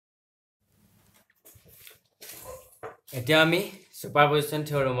এতিয়া আমি superposition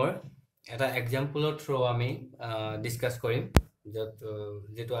theoremৰ এটা এক্সাম্পলৰ থ্ৰু আমি ডিসকাস কৰিম যত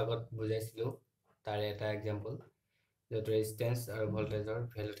যেটো আগত বুজাইছিলো তাৰে এটা এক্সাম্পল যত ৰেজিস্ট্যান্স আৰু ভোল্টেজৰ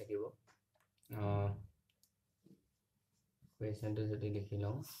ভ্যালু থাকিব কুৱেশ্যনটো যদি লিখি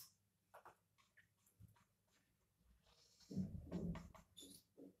লওঁ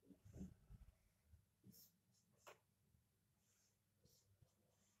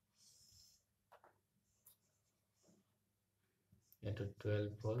এটো 12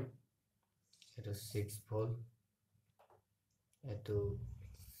 ভোল্ট এটো 6 ভোল্ট এটো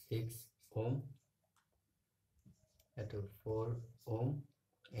 6 ওহম এটো 4 ওহম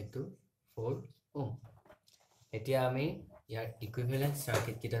এটো 4 ওহম এতিয়া আমি ইয়াৰ ইকুইভ্যালেন্ট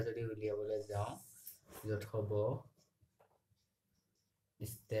সার্কিট কিটা যদি উলিয়াবলৈ যাওঁ যত হ'ব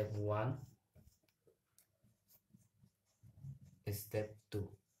step 1 step 2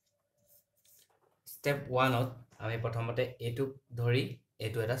 step 1 ত আমি প্ৰথমতে এটো ধৰি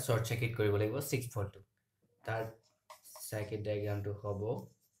এটো এটা শৰ্ট সাৰ্কিট কৰিব লাগিব 6 ভোল্ট তাৰ সাৰ্কিট ডায়াগ্ৰামটো হ'ব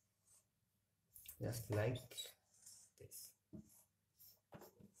just like this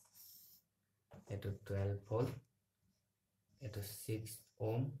এটো 12 ভোল্ট এটো 6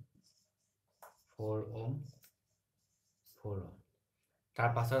 ওহম 4 ওহম 4 ওহম তাৰ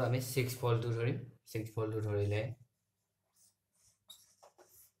পাছত আমি 6 ভোল্ট ধৰিম 6 ভোল্ট ধৰিলে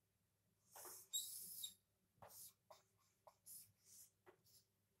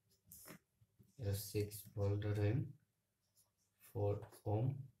এটো 6 ভোল্ট ধৰিম 4 ওহম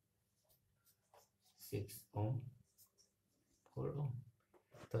 6 ওহম 4 ওহম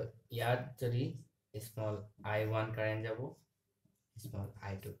তো ইয়াত যদি স্মল i1 কারেন্ট যাব স্মল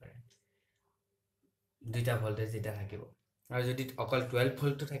i2 কারেন্ট দুইটা ভোল্টেজ যেটা থাকিব আৰু যদি অকল 12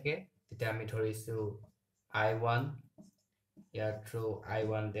 ভোল্ট থাকে তেতিয়া আমি ধৰিছো i1 ইয়াৰ থ্ৰু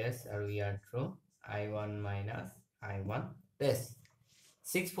i1 ডেশ আৰু ইয়াৰ থ্ৰু i1 মাইনাস i1 ডেশ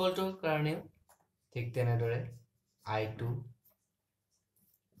 6 ভোল্টৰ কাৰণে ঠিক তেনেদৰে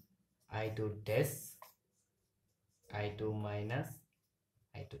i2 ডেশ i2 মাইনাস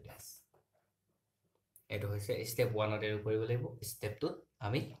i2 ডেশ এটো হৈছে স্টেপ 1 ত এটো কৰিব লাগিব স্টেপ 2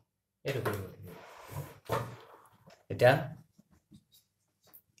 আমি এটো কৰিব লাগিব এটা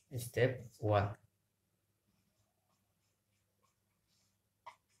step 1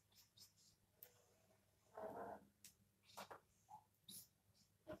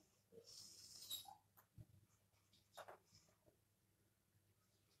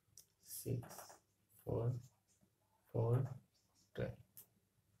 6 4 4 12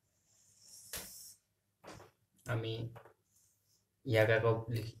 আমি ইয়াক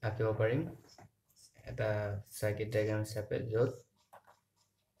আঁকিব পাৰিম এটা সাৰ্কিট ডায়াগ্ৰাম হিচাপে যত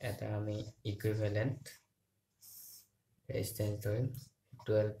এটা আমি ইকুইভ্যালেন্ট ৰেজিস্ট্যান্স ধৰিম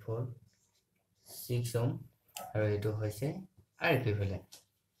 12 ভোল্ট 6 ওহম আৰু এটো হৈছে R ইকুইভ্যালেন্ট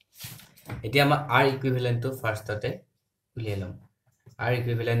এতিয়া আমাৰ R ইকুইভ্যালেন্টটো ফাৰ্ষ্টতে উলিয়াই লম R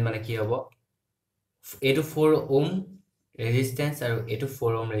ইকুইভ্যালেন্ট মানে কি হ'ব এটো 4 ওহম ৰেজিস্ট্যান্স আৰু এটো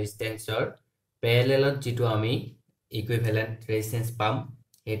 4 ওহম ৰেজিস্ট্যান্সৰ প্যাৰেলেলত যেটো আমি ইকুইভ্যালেন্ট ৰেজিস্ট্যান্স পাম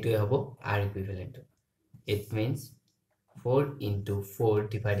এটোই হ'ব R equivalent it means 4 into 4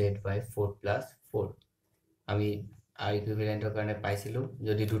 divided by 4 plus 4 আমি R ইকুইভ্যালেন্টৰ কাৰণে পাইছিলো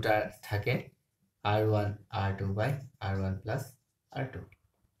যদি দুটা থাকে R1 R2 by R1 plus R2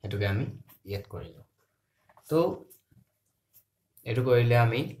 এটোকে আমি ইয়াত কৰিলো তো এটো কৰিলে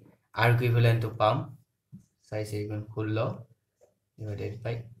আমি R ইকুইভ্যালেন্টটো পাম 4 গুণ 16 divided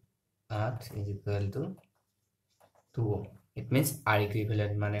by 8 is equal to 2 ohm it means R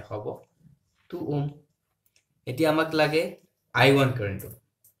equivalent মানে হ'ব 2 ohm এতিয়া আমাক লাগে i1 কারেন্ট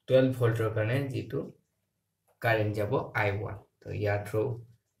 12 ভোল্টৰ কাৰণে যেটো কাৰেন্ট যাব i1 তো ইয়াৰ থ্ৰু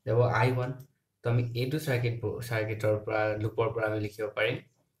যাব i1 তো আমি এটো সাৰ্কিটৰ পৰা লুপৰ পৰা আমি লিখিব পাৰিম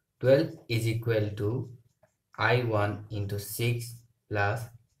 12 is equal to i1 into 6 plus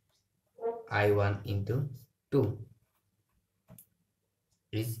i1 into 2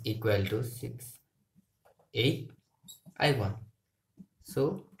 is equal to 6 8 i1 so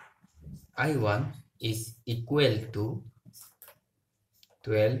i1 is equal to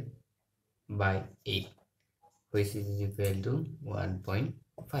 12 by 8 which is equal to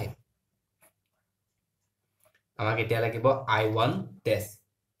 1.5 আমাক এতিয়া লাগিব i1 dash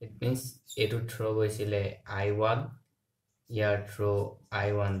it means এটো থ্রো গৈছিলে i1 ইয়াৰ থ্ৰো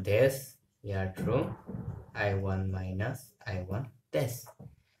i1 dash ইয়াৰ throw i1 minus i1 dash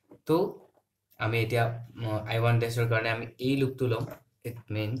তো আমি এতিয়া i1 dashৰ কাৰণে আমি এই লুপটো লম it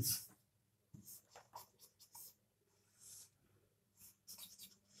means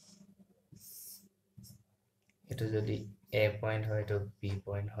এটো যদি a পয়েন্ট হয় তো b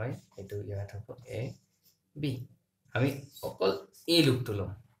পয়েন্ট হয় এটো ইয়াত হ'ব a b আমি অকল এই লুপটো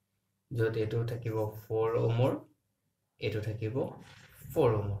লম য'ত এটো থাকিব 4 ohmৰ এটো থাকিব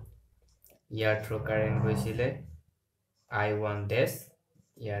 4 ohmৰ ইয়াৰ থ্ৰু কাৰেন্ট গৈছিলে I1 dash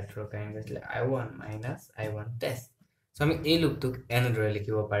ইয়াৰ থ্ৰু কাৰেন্ট গৈছিলে I1 minus I1 dash so আমি এই লুপটোক এনেদৰে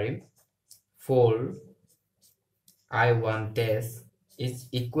লিখিব পাৰিম 4 I1 dash is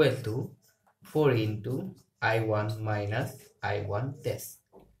equal to 4 into I1 minus I1 dash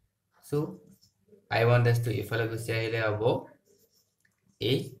so I1 dash to ইফালে গুচি আহিলে হ'ব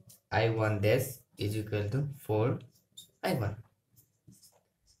a I1 dash is equal to 4 I1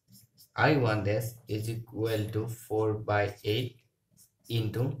 I1 dash is equal to 4 by 8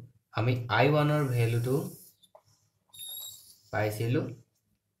 into আমি I1 or value to পাইছিলো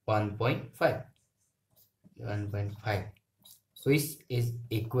 1.5 which is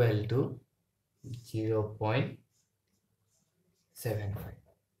equal to 0.75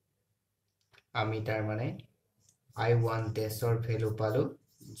 আমি তাৰ মানে I1 dash or value পালো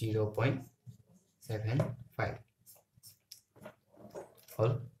 0.75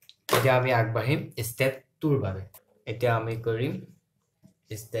 হল এতিয়া আমি আগবাঢ়িম স্টেপ 2 ৰ বাবে এতিয়া আমি কৰিম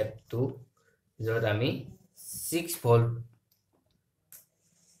স্টেপ 2 যত আমি 6 ভোল্ট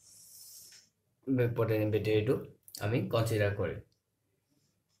বেটাৰিটো আমি কনসিডাৰ কৰিম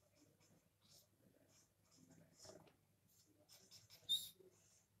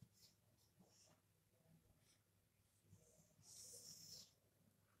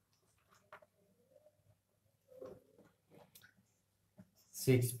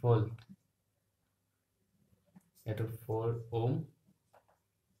 6 volt eto 4 ohm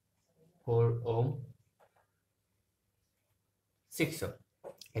 6 ohm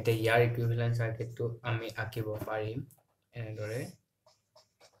eta yar equivalent circuit to ami akibo parim enedore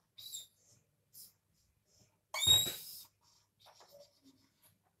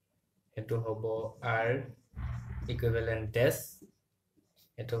eto hobo r equivalent test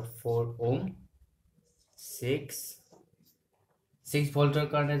eto 4 ohm 6 volter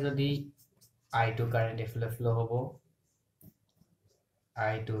karone jodi I2 current efale flow hobo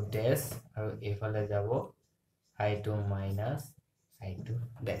I2 dash aru efale jabo I2 minus I2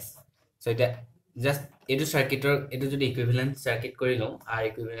 dash so এটা just etu circuit or etu jodi equivalent circuit kori lom r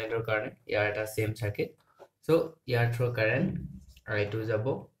equivalent or karone yar eta same circuit so yar through current I2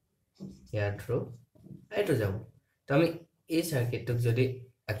 jabo yar through I2 jabo to ami ei circuit tok jodi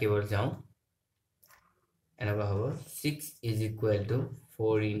akibor jao enaba hobo 6 is equal to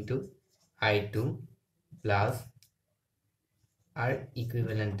 4 into I2 plus R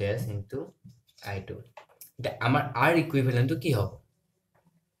equivalent dash into I2. The amar R equivalent to ki hobo?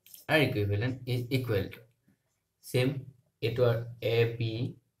 R equivalent is equal to same eto A B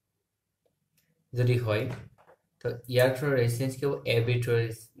jodi hoy to yar through resistance ki A B through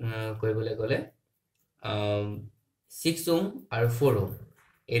koibole gole 6 ohm aru 4 ohm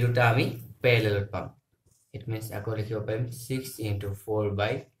ei duta ami parallel pam it means ako likhibo parim 6 into 4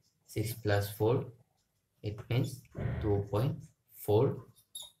 by 6 plus 4 it means 2.4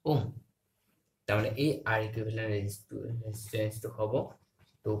 ohm tamane a r equivalent resistance to hobo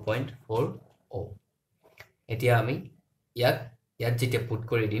 2.4 ohm etia ami yak jete put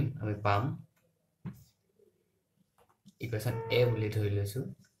kori dim ami pam equation a boli thoi loisu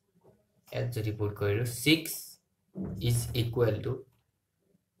at jodi put koriru 6 is equal to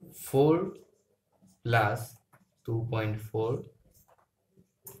 4 plus 2.4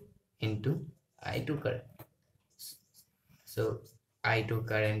 into I2 current so I2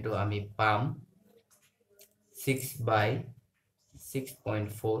 current to ami pam 6 by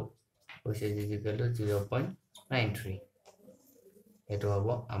 6.4 which is equal to 0.93 eto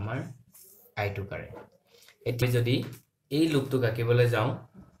hobo amar I2 current eti jodi ei loop to akibole jao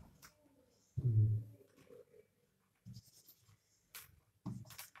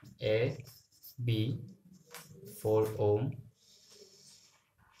A B 4 ohm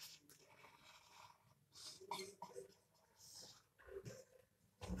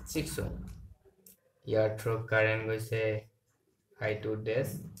 6 ohm yar through current goise I2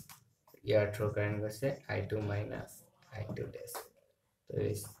 dash yar through current goise I2 minus I2 dash to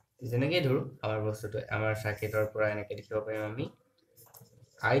is jenege dhuru amar bostu to amar circuit or pura enake likhibo parim ami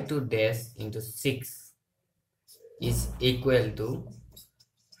I2 dash into 6 is equal to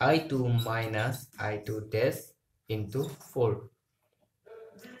I2 minus I2 dash into 4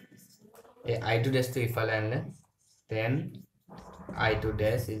 I2 dash to ifale anle then I2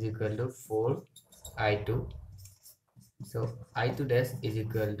 dash is equal to 4 I2 so I2 dash is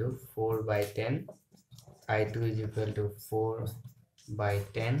equal to 4 by 10 I2 is equal to 4 by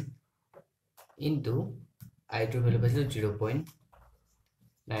 10 into I2 value is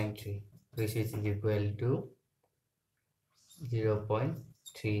 0.93 which is equal to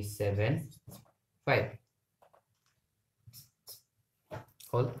 0.375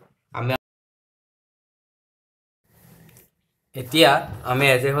 হল আমি এতিয়া আমি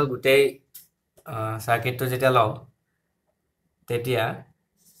এজে হল গুটেই সার্কিটটো যেটা লও তেতিয়া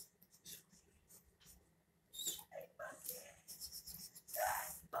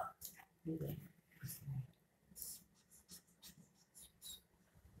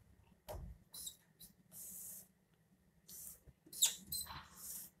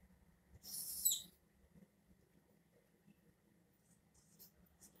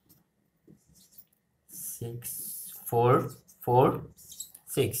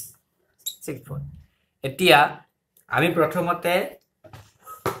 64 এতিয়া আমি প্ৰথমতে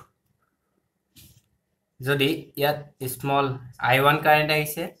যদি ইয়াত স্মল i1 কাৰেন্ট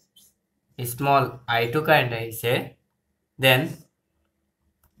আহিছে স্মল i2 কাৰেন্ট আহিছে দেন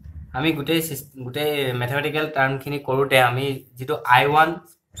আমি গুটেই ম্যাথমেটিক্যাল টাৰ্ম খিনি কৰোতে আমি যেটো i1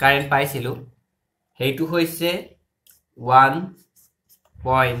 কারেন্ট পাইছিলো হেইটো হৈছে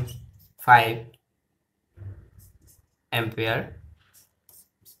 1.5 এম্পিয়ার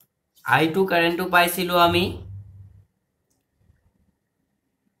i2 কারেন্টটো পাইছিলো আমি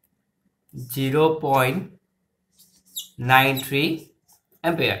 0.93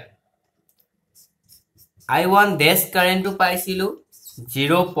 এম্পিয়ার i1 ড্যাশ কারেন্টটো পাইছিলো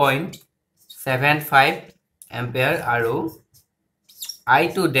 0.75 এম্পিয়ার আৰু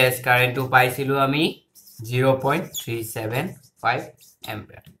i2 ড্যাশ কাৰেন্টটো পাইছিলো আমি 0.375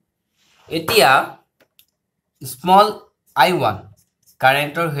 এম্পিয়াৰ এতিয়া স্মল i1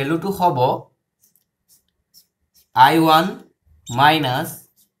 কাৰেন্টৰ ভ্যালুটো হ'ব i1 minus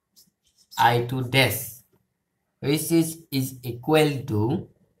i2 dash which is equal to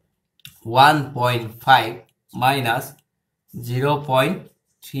 1.5 minus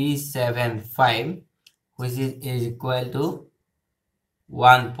 0.375 which is equal to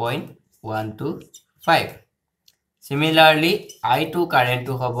 1.125 similarly i2 current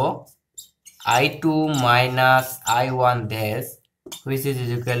to hobo i2 minus i1 dash which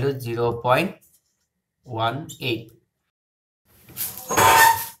is equal to 0.18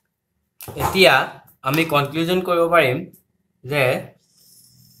 এতিয়া আমি conclusion কৰিব পাৰিম যে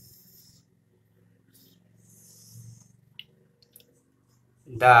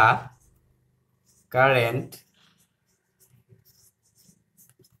the current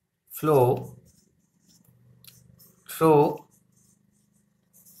flow through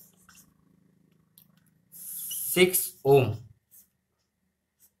 6 ohm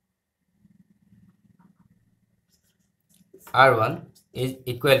R1 is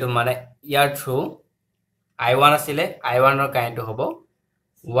equal to মানে ইয়াৰ through I1 আসিলে I1 ৰ current হ'ব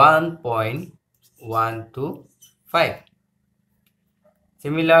 1.125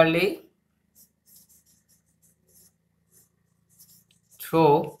 similarly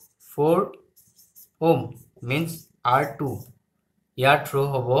through 4 ohm means R2 ইয়াৰ through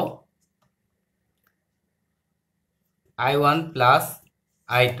হ'ব I1 plus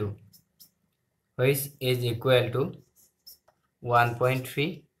I2 which is equal to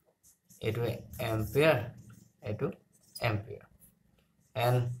 1.3 ampere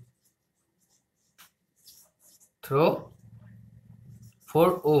and through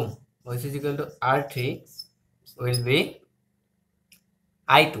 4 ohm which is equal to R3 will be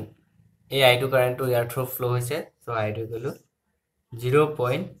I2 I2 current to air through flow is so I2 equal to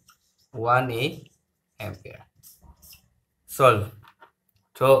 0.18 ampere solve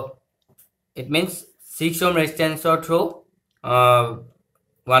so it means 6 ohm resistance or through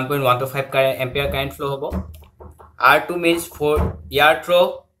 1.125 ampere current flow hobo R2 means 4 yard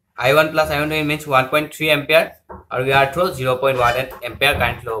throw I1 plus I1 means 1.3 ampere or yard throw 0.18 ampere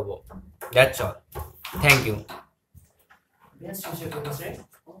current flow hobo that's all thank you yes